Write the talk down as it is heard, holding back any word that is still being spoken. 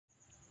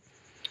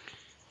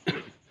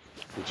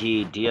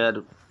जी dear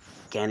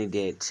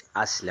candidates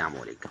अस्सलाम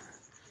वालेकुम।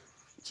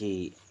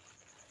 जी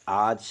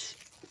आज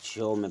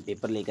जो मैं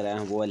पेपर लेकर आया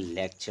हूँ वो है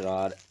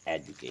लेक्चरर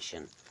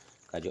एजुकेशन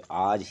का, जो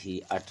आज ही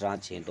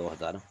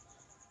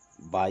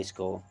 18/6/2022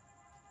 को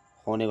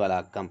होने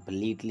वाला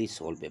कम्प्लीटली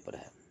सोल्व पेपर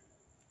है।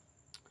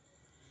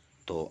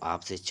 तो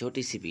आपसे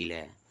छोटी सी अपील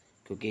है,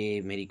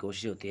 क्योंकि मेरी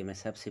कोशिश होती है मैं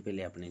सबसे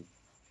पहले अपने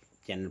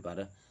चैनल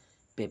पर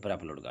पेपर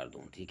अपलोड कर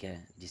दूँ, ठीक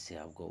है, जिससे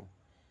आपको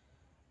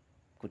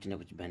कुछ ना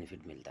कुछ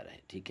बेनिफिट मिलता रहे,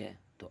 ठीक है।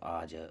 तो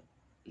आज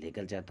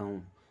लेकर जाता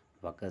हूँ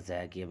वक्त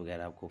ज़ाया किए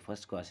बगैर आपको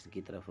फर्स्ट क्वेश्चन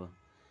की तरफ।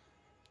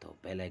 तो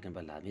बेल आइकन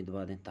पर लाजमी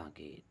दबा दें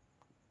ताकि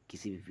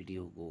किसी भी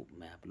वीडियो को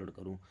मैं अपलोड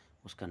करूँ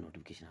उसका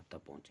नोटिफिकेशन आप तक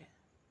पहुँचे।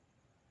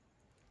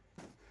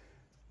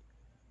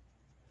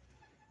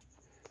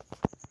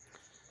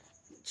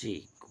 जी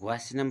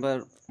क्वेश्चन नंबर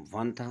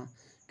 1 था,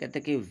 कहते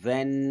कि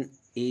when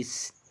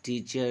is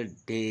teacher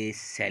day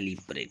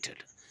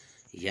celebrated,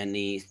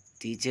 यानी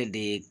टीचर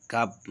डे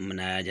कब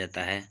मनाया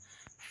जाता है।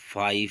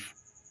 5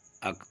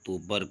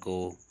 अक्टूबर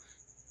को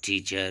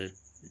टीचर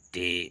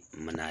डे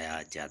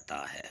मनाया जाता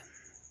है।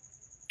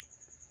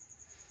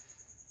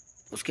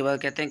 उसके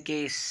बाद कहते हैं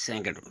कि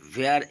second,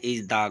 where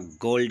is the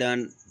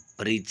golden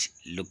bridge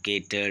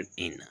located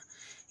in,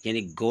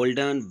 यानी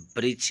गोल्डन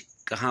ब्रिज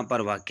कहाँ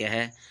पर वाक़या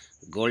है।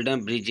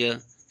 गोल्डन ब्रिज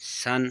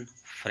सान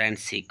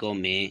फ्रांसिस्को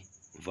में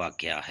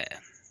वाक़या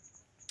है।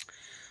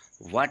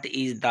 What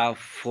is the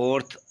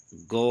fourth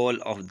goal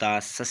of the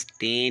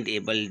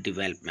sustainable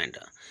development,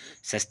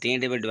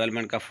 sustainable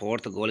development का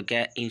फोर्थ गोल क्या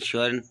है।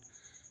 Ensure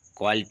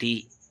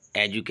quality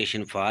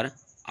education for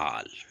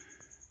all.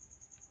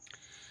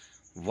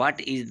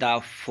 What is the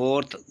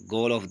fourth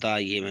goal of the,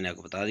 ये मैंने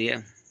आपको बता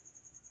दिया।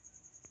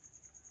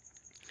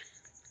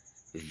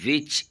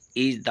 Which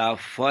is the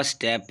first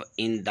step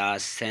in the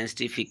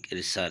scientific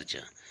research,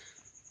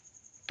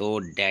 तो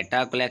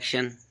data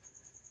collection.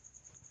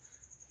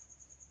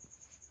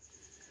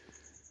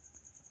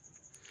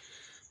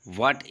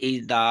 What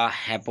is the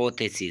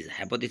hypothesis,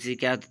 hypothesis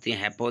क्या होती है।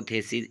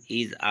 Hypothesis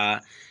is a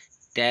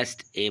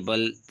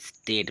testable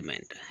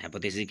statement,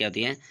 hypothesis क्या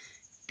होती है।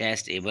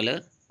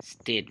 Testable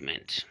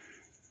statement.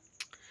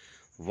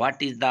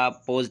 What is the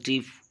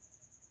positive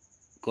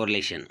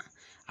correlation,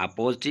 a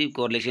positive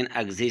correlation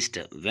exists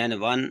when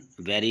one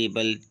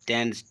variable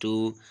tends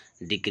to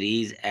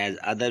decrease as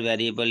other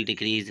variable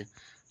decrease,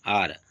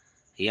 or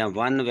या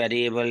one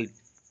variable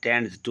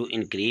tends to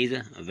increase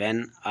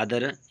when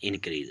other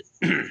increase।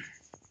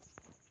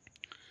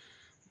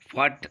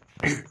 what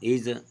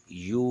is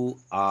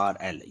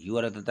URL,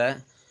 URL होता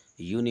है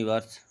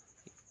universe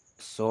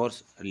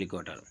source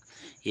recorder,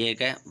 ये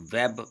एक है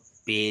web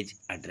page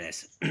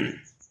address.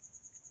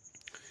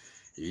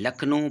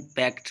 Lucknow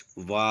pact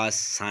was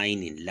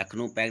sign in,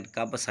 Lucknow pact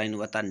कब sign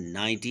हुआ था।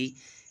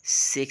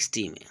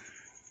 1960 में।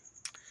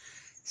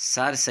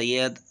 Sir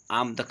Syed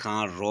Ahmad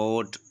Khan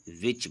road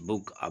which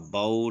book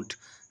about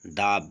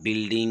the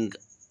building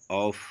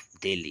of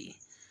Delhi.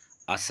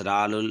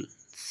 Asrarul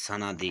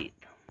सनादीद।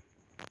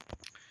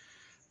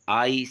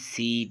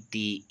 ICT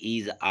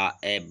is a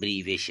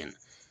abbreviation,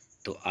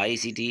 तो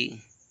ICT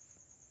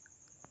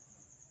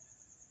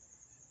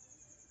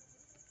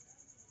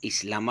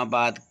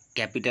इस्लामाबाद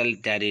कैपिटल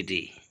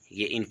टेरिटरी,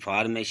 ये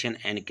इंफॉर्मेशन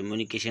एंड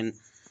कम्युनिकेशन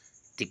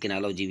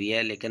टेक्नोलॉजी भी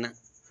है, लेकिन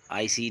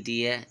ICT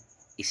है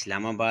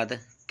Islamabad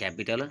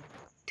capital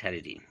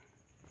territory.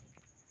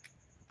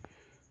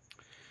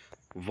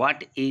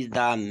 What is the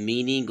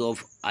meaning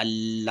of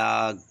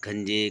अल्लाह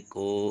गंजे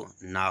को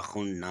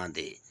नाखून ना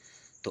दे,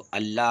 तो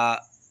अल्लाह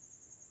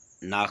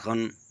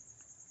नाखून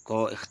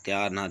को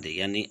इख्तियार ना दे,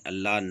 यानी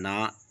अल्लाह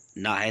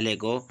नाअहले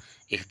को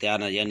इख्तियार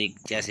ना, यानी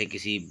जैसे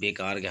किसी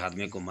बेकार के हाथ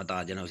में को मत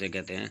आ जाना, उसे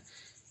कहते हैं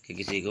कि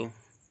किसी को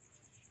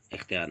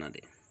इख्तियार ना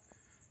दे।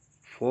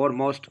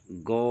 Foremost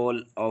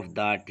goal of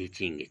the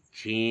teaching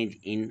change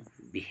in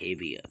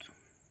behaviour.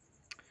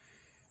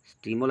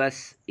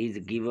 Stimulus is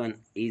given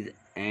is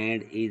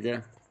and is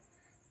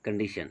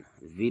condition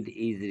with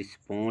is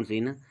response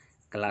in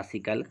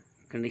classical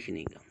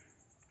conditioning.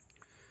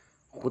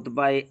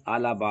 Khutba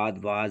Allahabad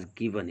was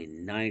given in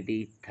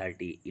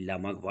 1930,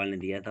 इलामा इकबाल ने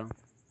दिया था।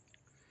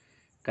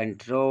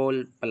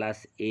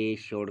 Ctrl+A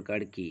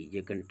शॉर्टकट की,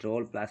 ये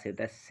Ctrl+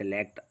 होता है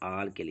सेलेक्ट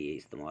ऑल के लिए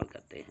इस्तेमाल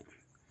करते हैं।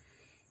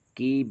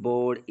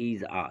 Keyboard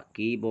is uh,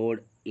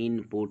 keyboard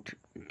input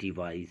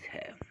device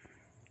है।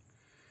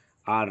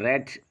 आ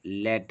red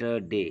letter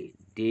day,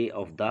 day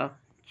of the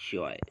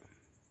Joy.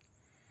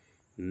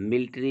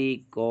 Military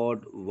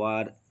code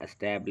were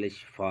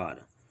establish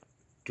for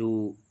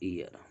 2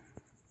 years।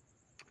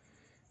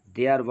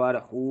 There were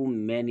how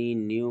many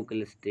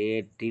nuclear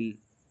states till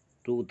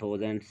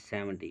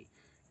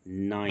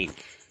 2079,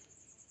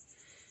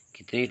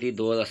 कितनी थी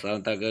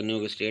 2017 तक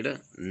न्यूक्लियर स्टेट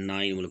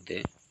 9 मुल्क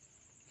थे।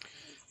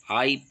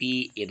 IP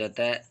ये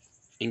रहता है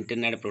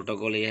इंटरनेट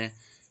प्रोटोकॉल, ये है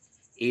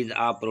is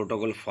uh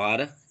protocol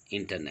for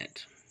internet.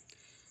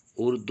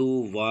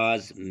 Urdu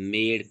was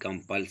made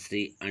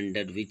compulsory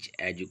under which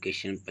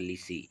education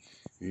policy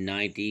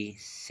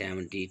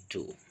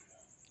 1972।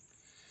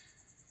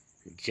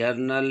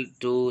 Journal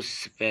to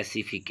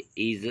specific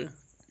is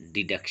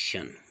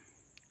deduction.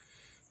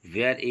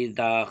 Where is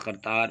the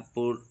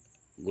Kartarpur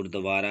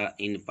Gurdwara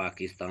in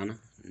Pakistan?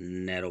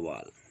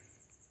 Narowal.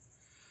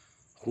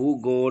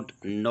 Who got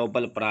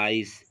Nobel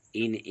Prize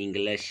in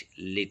English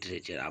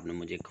Literature? आपने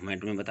मुझे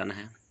comment में बताना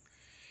है.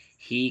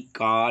 He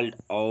called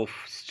off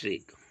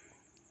streak.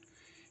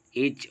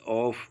 Each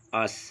of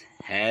us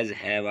has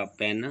have a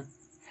pen.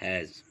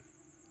 Has.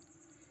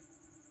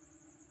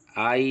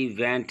 I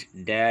went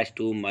dash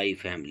to my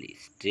family.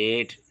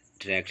 State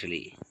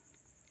directly.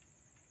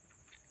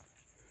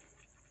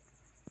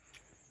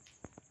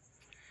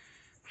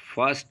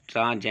 First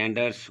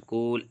transgender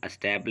school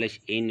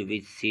established in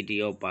which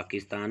city of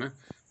Pakistan?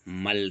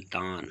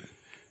 Multan.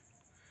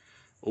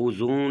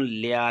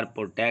 Ozone layer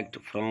protect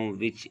from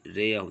which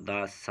ray of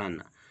the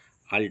sun?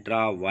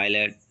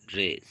 Ultraviolet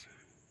rays.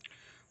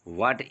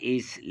 What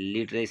is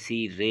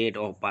literacy rate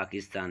of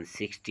Pakistan?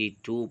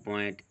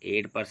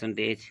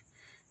 62.8%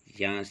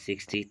 या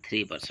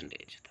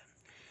 63%.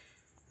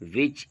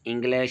 Which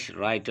English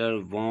writer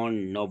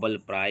won Nobel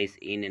Prize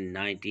in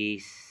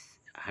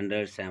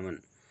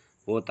 1907?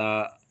 वो था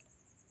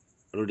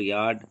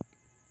Rudyard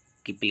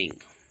Kipling.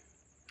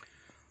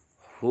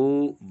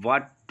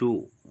 What do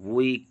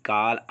we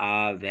call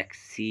a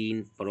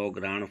vaccine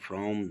program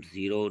from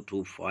 0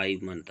 to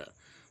 5 months?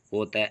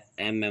 वो था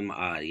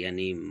MMR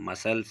यानी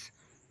muscles,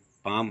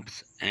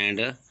 pumps and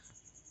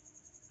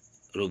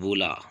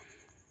रूबुला.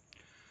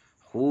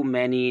 How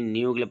many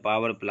nuclear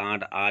power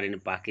plants are in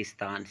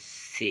Pakistan?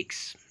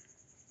 6.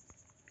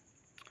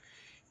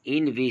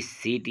 In which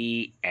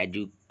city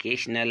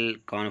educational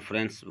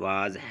conference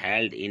was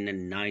held in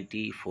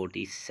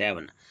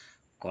 1947?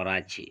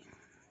 Karachi.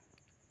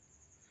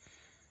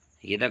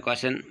 ये था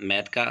question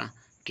math का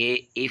कि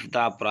if the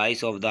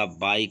price of the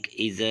bike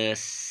is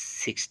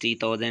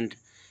 60,000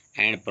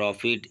 and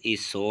profit is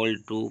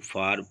sold to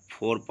for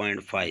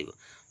 4.5,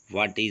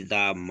 what is the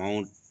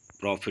amount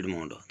profit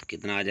amount? तो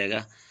कितना आ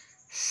जाएगा?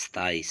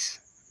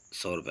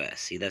 2700 रुपये.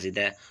 सीधा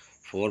सीधा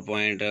 4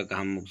 पॉइंट का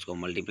हम उसको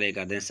मल्टीप्लाई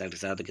कर दें 60 के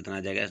साथ तो कितना आ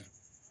जाएगा?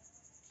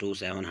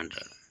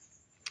 2700.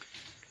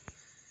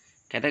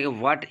 कहता है कि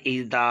व्हाट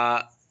इज़ द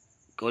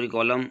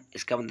करिकुलम?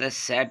 इसका मतलब है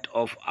सेट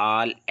ऑफ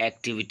ऑल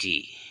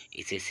एक्टिविटी.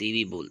 इसे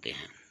CV बोलते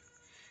हैं.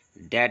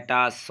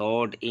 डेटा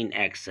सॉर्ट इन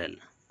एक्सेल.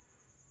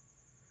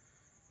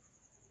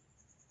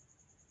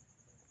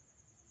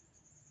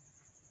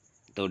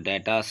 तो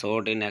डेटा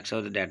सॉर्ट इन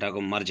एक्सेल तो डेटा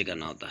को मर्ज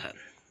करना होता है.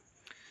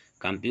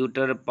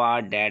 Computer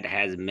part that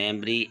has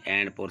memory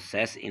and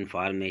process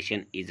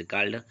information is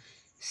called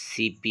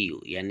CPU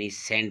यानी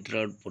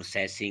सेंट्रल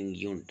प्रोसेसिंग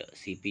यूनिट.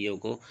 CPU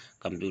को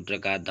कंप्यूटर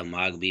का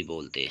दिमाग भी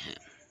बोलते हैं.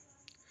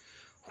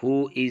 Who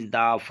is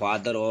the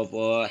father of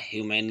a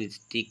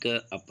humanistic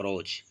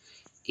approach?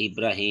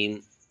 Ibrahim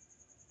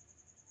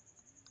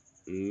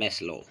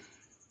Maslow.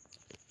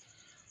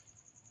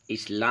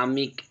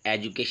 Islamic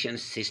education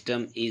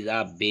system is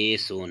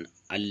based on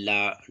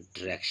Allah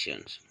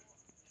directions.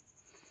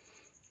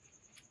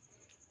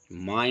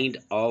 Mind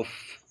of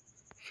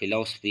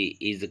philosophy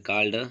is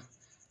called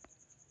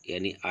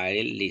यानी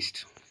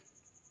idealist.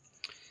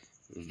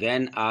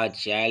 When a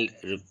child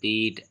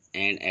repeat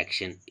an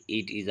action,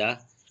 it is a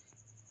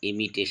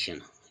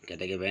imitation.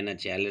 कहते हैं कि when a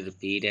child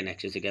repeat an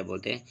action से क्या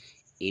बोलते हैं?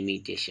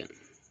 Imitation.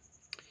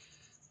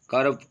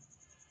 Curve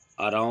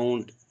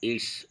around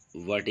its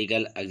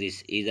vertical axis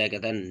is a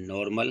कहता है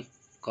normal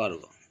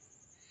curve.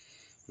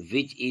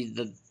 Which is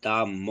the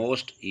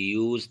most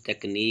used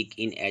technique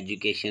in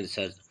education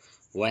research?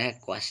 वह है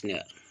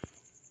questionnaire.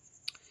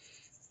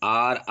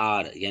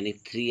 RR यानी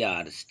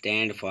 3R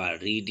stand for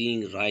reading,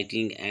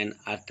 writing and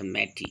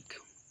arithmetic.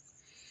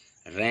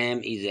 RAM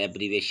is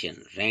abbreviation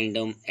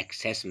random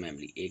access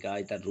memory. एक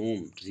आता था room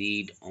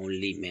read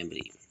only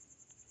memory.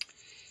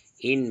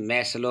 In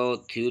Maslow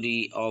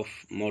theory of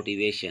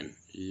motivation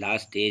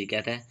last stage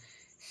क्या था?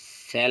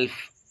 Self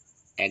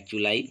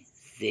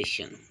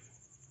actualization.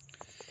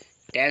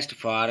 Test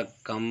for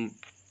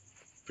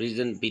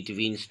comparison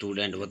between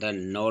student with a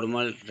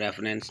normal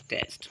reference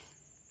test.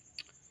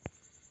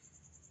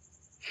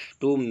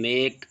 To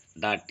make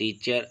the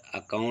teacher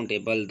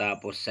accountable, the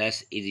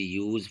process is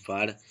used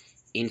for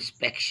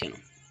inspection.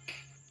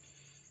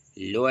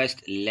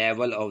 Lowest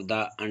level of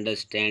the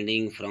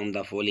understanding from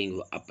the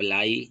following: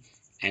 apply,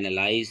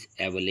 analyze,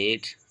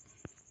 evaluate.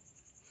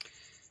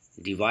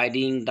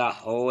 Dividing the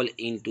whole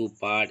into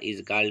part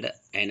is called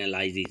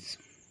analysis.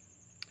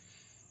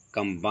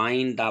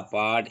 Combine the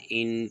part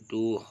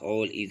into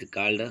whole is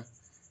called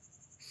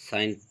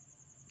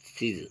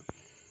synthesis.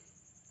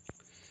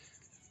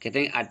 कहते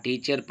हैं a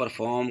teacher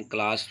perform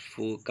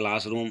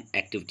classroom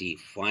activity,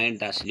 find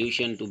the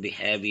solution to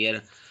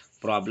behavior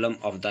problem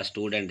of the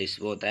student. इस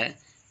वो होता है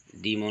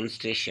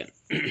demonstration.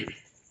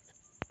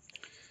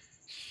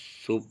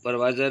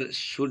 Supervisor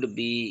should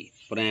be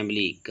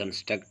primarily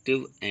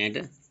constructive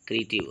and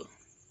creative.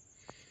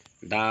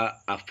 The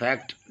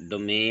affect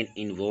domain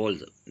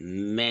involves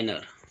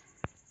manner.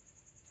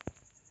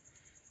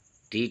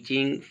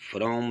 Teaching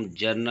from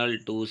journal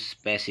to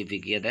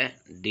specific कहता है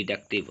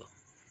deductive.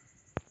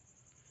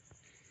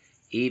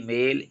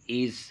 Email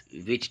is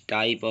which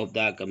type of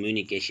the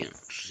communication?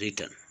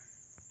 Written.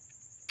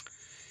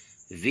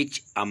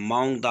 Which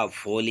among the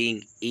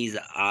following is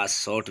a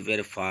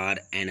software for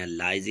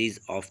analysis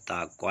of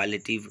the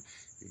qualitative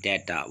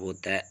data? वो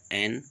होता है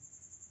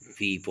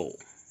NVIVO।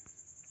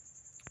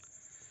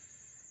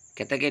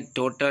 कहता है कि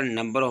total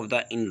number of the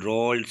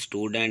enrolled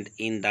student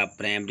in the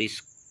primary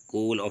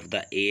school of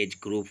the age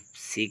group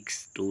 6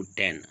 to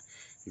 10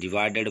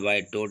 divided by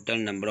total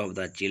number of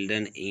the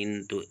children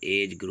into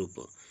age group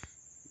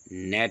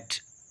net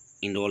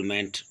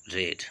enrollment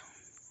rate.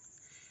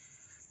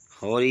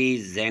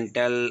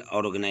 Horizontal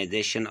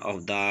organization of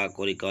the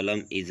curriculum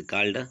is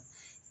called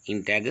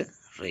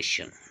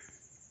integration.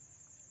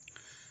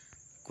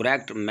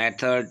 Correct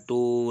method to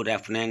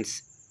reference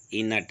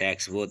in a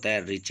text वो होता है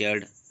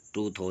Richard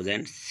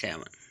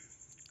 2007.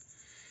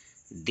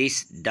 This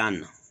done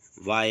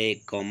why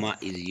comma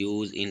is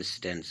used in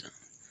sentence.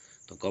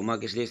 तो comma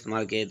किस लिए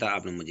इस्तेमाल किया था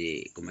आपने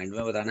मुझे कमेंट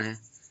में बताना है।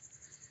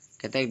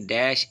 कहता है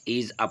dash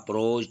is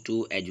approach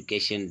to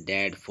education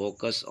that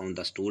focus on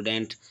the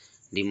student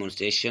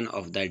demonstration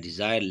of the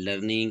desired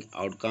learning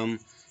outcome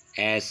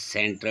as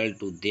central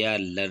to their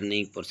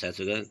learning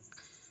process.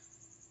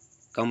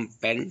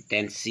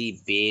 Competency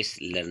based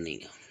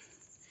learning.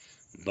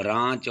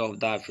 Branch of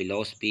the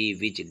philosophy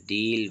which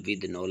deal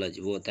with knowledge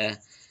वो होता है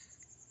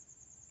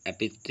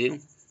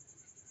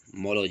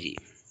epistemology.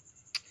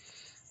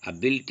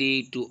 Ability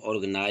to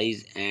organize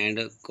and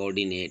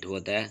coordinate वो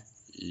होता है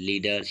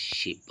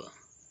leadership.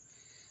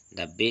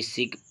 The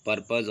basic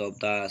purpose of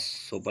the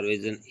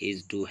supervision is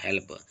to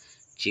help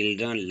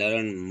children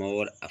learn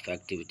more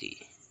effectively.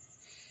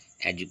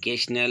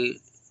 Educational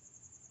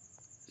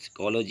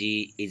psychology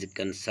is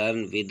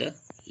concerned with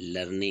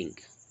learning.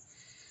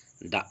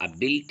 The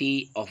ability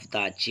of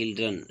the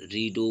children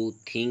to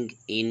think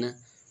in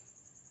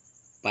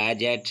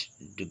Piaget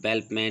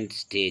development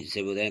stage से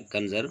बोलते हैं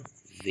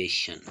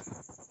conservation.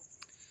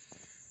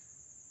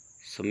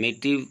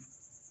 Summative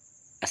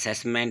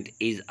assessment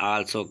is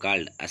also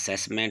called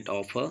assessment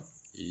of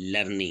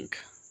learning.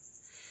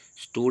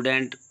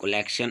 Student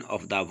collection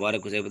of the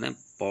work उसे बोलते हैं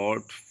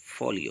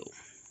portfolio.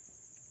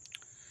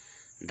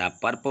 The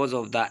purpose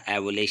of the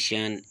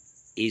evaluation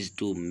is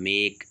to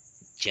make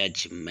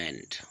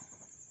judgment.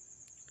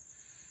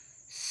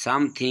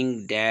 Something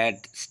that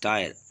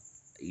stirs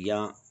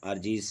या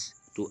urges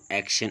to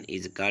action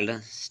is called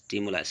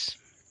stimulus.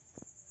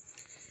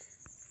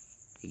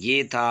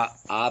 ये था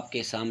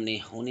आपके सामने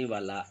होने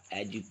वाला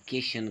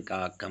एजुकेशन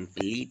का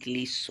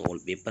कम्प्लीटली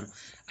सॉल्व पेपर।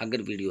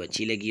 अगर वीडियो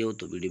अच्छी लगी हो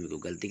तो वीडियो में कोई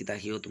गलती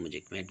की हो तो मुझे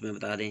कमेंट में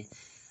बता दें।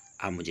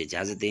 आप मुझे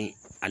इजाज़त दें।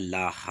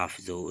 अल्लाह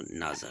हाफ़िज़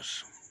नाज़र।